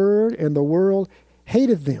thy word, and the world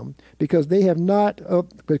hated them, because they are not of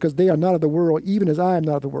the world, even as I am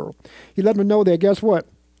not of the world. He let them know that, guess what?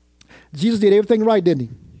 Jesus did everything right, didn't he?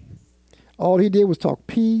 All he did was talk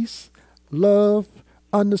peace, love,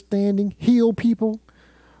 understanding, heal people.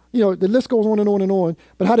 The list goes on and on and on.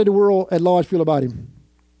 But how did the world at large feel about him?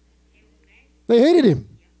 They hated him.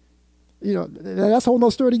 That's a whole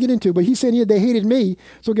nother story to get into. But he said here, they hated me.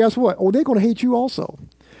 So guess what? Oh, they're going to hate you also.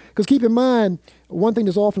 Because keep in mind, one thing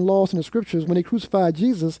that's often lost in the scriptures, when they crucified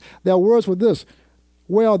Jesus, their words were this: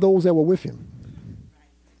 where are those that were with him?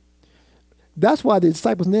 That's why the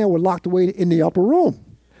disciples now were locked away in the upper room,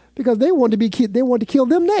 because they wanted to kill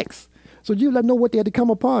them next. So you let them know what they had to come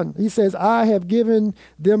upon. He says, I have given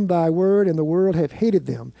them thy word, and the world hath hated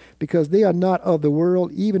them, because they are not of the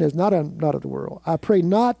world, even as not of the world. I pray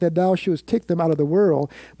not that thou shouldest take them out of the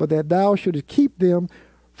world, but that thou shouldest keep them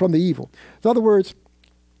from the evil. So in other words,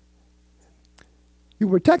 you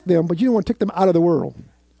protect them, but you don't want to take them out of the world. In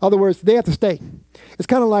other words, they have to stay. It's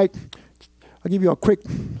kind of like, I'll give you a quick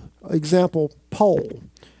example, Paul.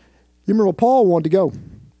 You remember Paul wanted to go.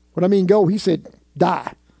 When I mean go, he said,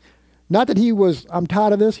 die. Not that he was, I'm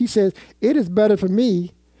tired of this. He says, it is better for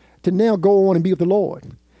me to now go on and be with the Lord.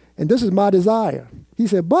 And this is my desire. He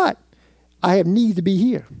said, but I have need to be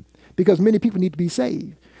here because many people need to be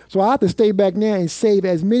saved. So I have to stay back now and save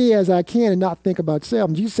as many as I can and not think about self.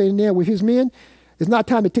 And Jesus saying there with his men, it's not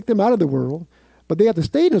time to take them out of the world, but they have to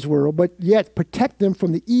stay in this world, but yet protect them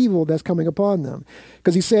from the evil that's coming upon them.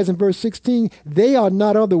 Because he says in verse 16, they are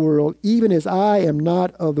not of the world, even as I am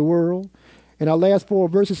not of the world. And our last 4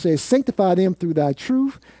 verses says, sanctify them through thy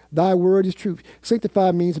truth. Thy word is truth.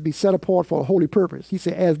 Sanctify means to be set apart for a holy purpose. He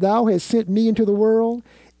said, as thou hast sent me into the world,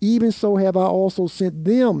 even so have I also sent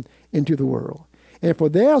them into the world. And for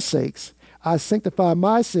their sakes, I sanctify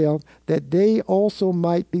myself, that they also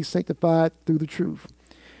might be sanctified through the truth.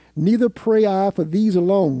 Neither pray I for these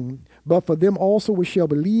alone, but for them also which shall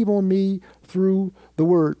believe on me through the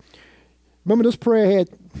word. Remember, this prayer had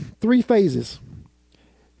 3 phases.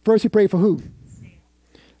 First, he prayed for who?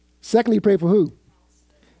 Secondly, he prayed for who?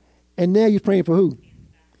 And now he's praying for who?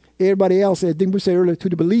 Everybody else, as we said earlier, to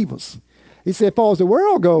the believers. He said, as far as the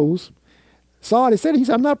world goes, he said,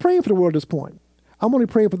 I'm not praying for the world at this point. I'm only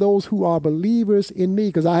praying for those who are believers in me,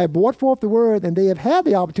 because I have brought forth the word and they have had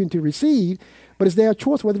the opportunity to receive, but it's their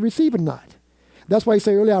choice whether to receive it or not. That's why he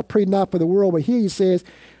said earlier, I pray not for the world, but here he says,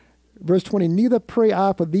 verse 20, neither pray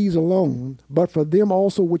I for these alone, but for them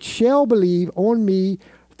also which shall believe on me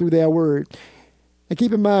through their word. And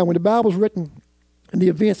keep in mind, when the Bible's written, and the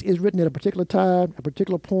events is written at a particular time, a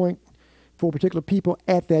particular point, for particular people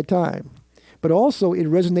at that time. But also it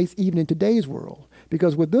resonates even in today's world.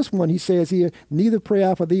 Because with this one, he says here, neither pray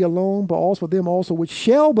I for thee alone, but also for them also which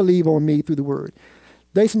shall believe on me through the word.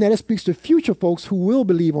 That speaks to future folks who will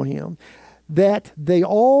believe on him, that they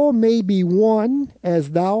all may be one,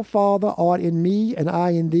 as thou, Father, art in me, and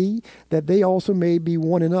I in thee, that they also may be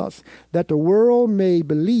one in us, that the world may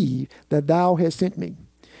believe that thou hast sent me.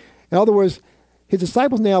 In other words, his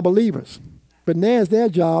disciples now are believers, but now it's their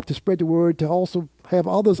job to spread the word, to also have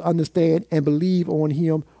others understand and believe on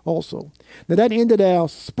him also. Now that ended our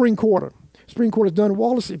spring quarter. Spring quarter is done.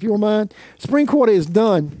 Wallace, if you don't mind, spring quarter is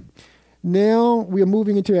done. Now we are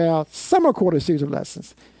moving into our summer quarter series of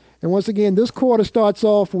lessons. And once again, this quarter starts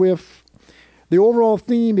off with the overall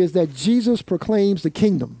theme is that Jesus proclaims the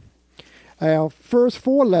kingdom. Our first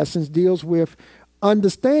 4 lessons deals with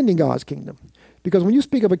understanding God's kingdom. Because when you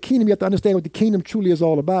speak of a kingdom, you have to understand what the kingdom truly is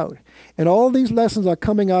all about. And all these lessons are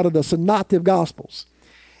coming out of the synoptic gospels.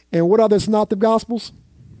 And what are the synoptic gospels?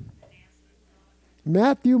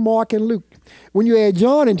 Matthew, Mark, and Luke. When you add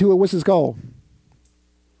John into it, what's it called?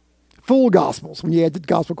 Full gospels, when you add the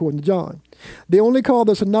gospel according to John. They only call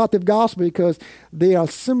this a synoptic gospel because they are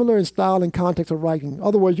similar in style and context of writing. In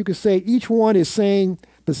other words, you could say each one is saying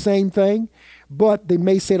the same thing, but they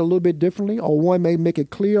may say it a little bit differently, or one may make it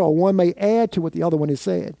clear, or one may add to what the other one has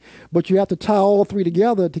said. But you have to tie all 3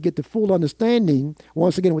 together to get the full understanding,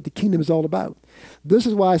 once again, what the kingdom is all about. This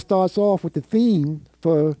is why it starts off with the theme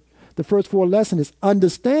for the first 4 lessons is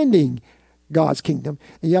understanding God's kingdom.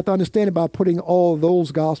 And you have to understand it by putting all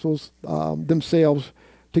those gospels themselves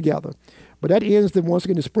together. But that ends, once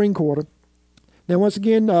again, the spring quarter. Now, once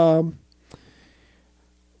again, we'll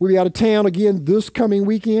be out of town again this coming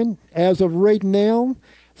weekend. As of right now,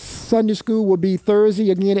 Sunday school will be Thursday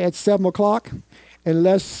again at 7 o'clock.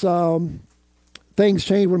 Unless things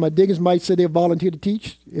change, one of my diggers might say they'll volunteer to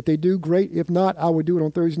teach. If they do, great. If not, I will do it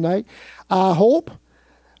on Thursday night. I hope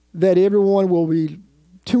that everyone will be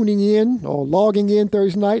tuning in or logging in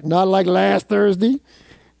Thursday night, not like last Thursday.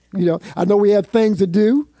 You know, I know we have things to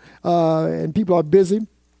do and people are busy,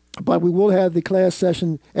 but we will have the class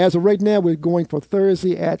session. As of right now, we're going for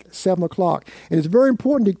Thursday at 7 o'clock. And it's very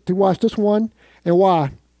important to watch this one. And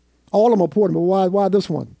why? All of them are important, but why this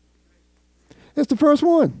one? It's the first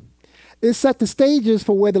one. It set the stages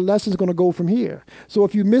for where the lesson is going to go from here. So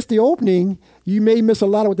if you miss the opening, you may miss a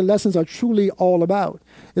lot of what the lessons are truly all about.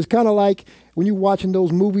 It's kind of like when you're watching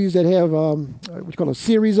those movies that have what you call a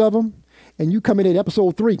series of them, and you come in at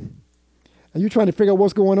episode 3, and you're trying to figure out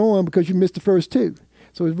what's going on because you missed the first 2.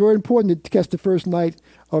 So it's very important to catch the first night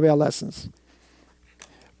of our lessons.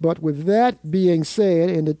 But with that being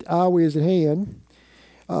said, and the hour is at hand,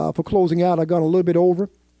 for closing out, I've gone a little bit over.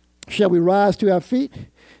 Shall we rise to our feet?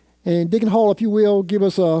 And Deacon Hall, if you will, give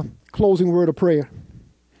us a closing word of prayer.